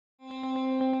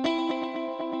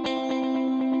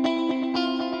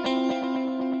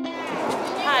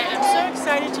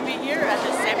excited to be here at the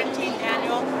 17th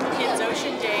annual Kids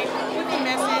Ocean Day. The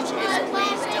message is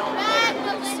please don't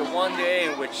litter. It's the one day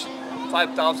in which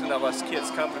 5,000 of us kids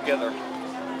come together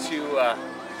to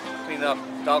clean up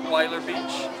Dockweiler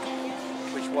Beach,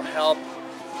 which will help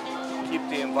keep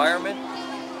the environment,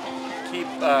 keep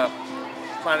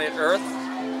planet Earth,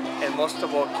 and most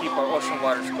of all, keep our ocean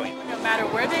waters clean. No matter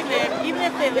where they live, even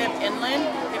if they live inland,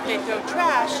 if they throw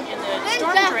trash in the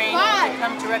storm drain, they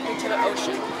come directly to the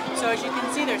ocean. So as you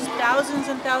can see, there's thousands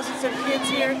and thousands of kids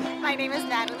here. My name is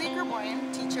Natalie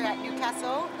Gerboyan, teacher at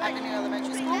Newcastle Avenue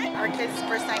Elementary School. Our kids'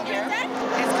 first time here.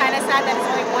 It's kind of sad that it's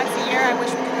only once a year. I wish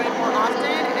we could do it more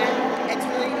often, and it's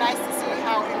really nice to see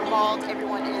how involved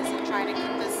everyone is in trying to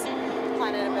keep this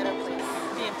planet a better place.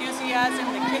 The enthusiasm,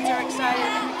 the kids are excited,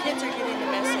 and the kids are getting the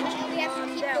message. We have to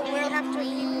keep the world after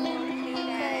you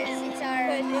because it's our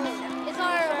environment.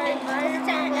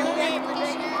 We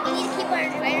need to keep our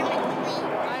environment clean.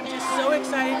 I'm just so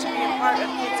excited to be a part of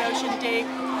Kids Ocean Day,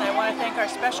 and I want to thank our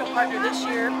special partner this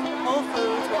year, Whole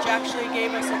Foods, which actually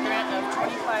gave us a grant of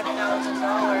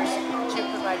 $25,000 to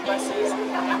provide buses,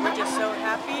 and we're just so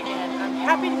happy, and I'm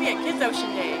happy to be at Kids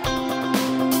Ocean Day.